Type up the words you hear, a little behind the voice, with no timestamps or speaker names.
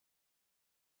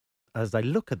as I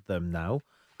look at them now,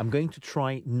 I'm going to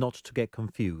try not to get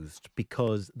confused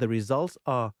because the results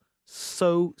are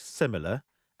so similar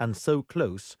and so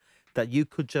close that you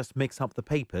could just mix up the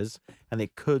papers and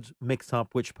it could mix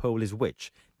up which poll is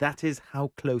which. That is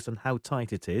how close and how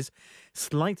tight it is.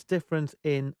 Slight difference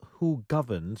in who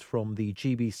governs from the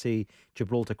GBC,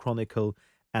 Gibraltar Chronicle,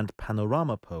 and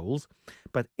Panorama polls.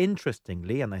 But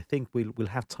interestingly, and I think we'll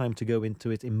have time to go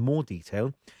into it in more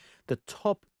detail, the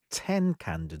top 10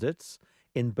 candidates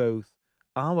in both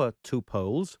our two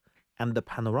polls and the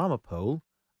Panorama poll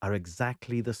are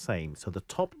exactly the same. So the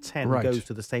top 10 goes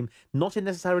to the same, not in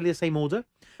necessarily the same order,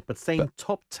 but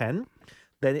top 10.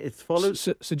 Then it's followed.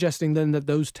 Suggesting then that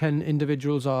those 10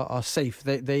 individuals are safe.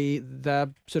 Their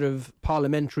sort of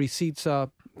parliamentary seats are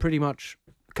pretty much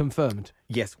confirmed.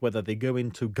 Yes, whether they go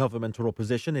into government or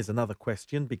opposition is another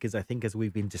question, because I think, as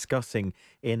we've been discussing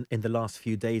in the last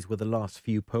few days with the last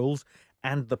few polls,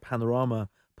 and the Panorama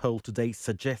poll today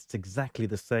suggests exactly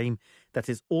the same, that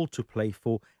is all to play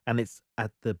for, and it's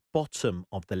at the bottom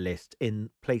of the list in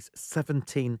place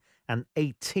 17 and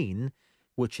 18,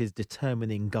 which is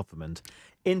determining government.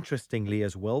 Interestingly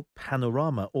as well,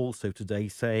 Panorama also today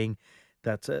saying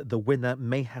that the winner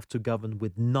may have to govern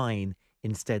with 9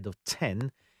 instead of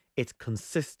 10. It's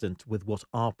consistent with what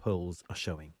our polls are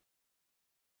showing.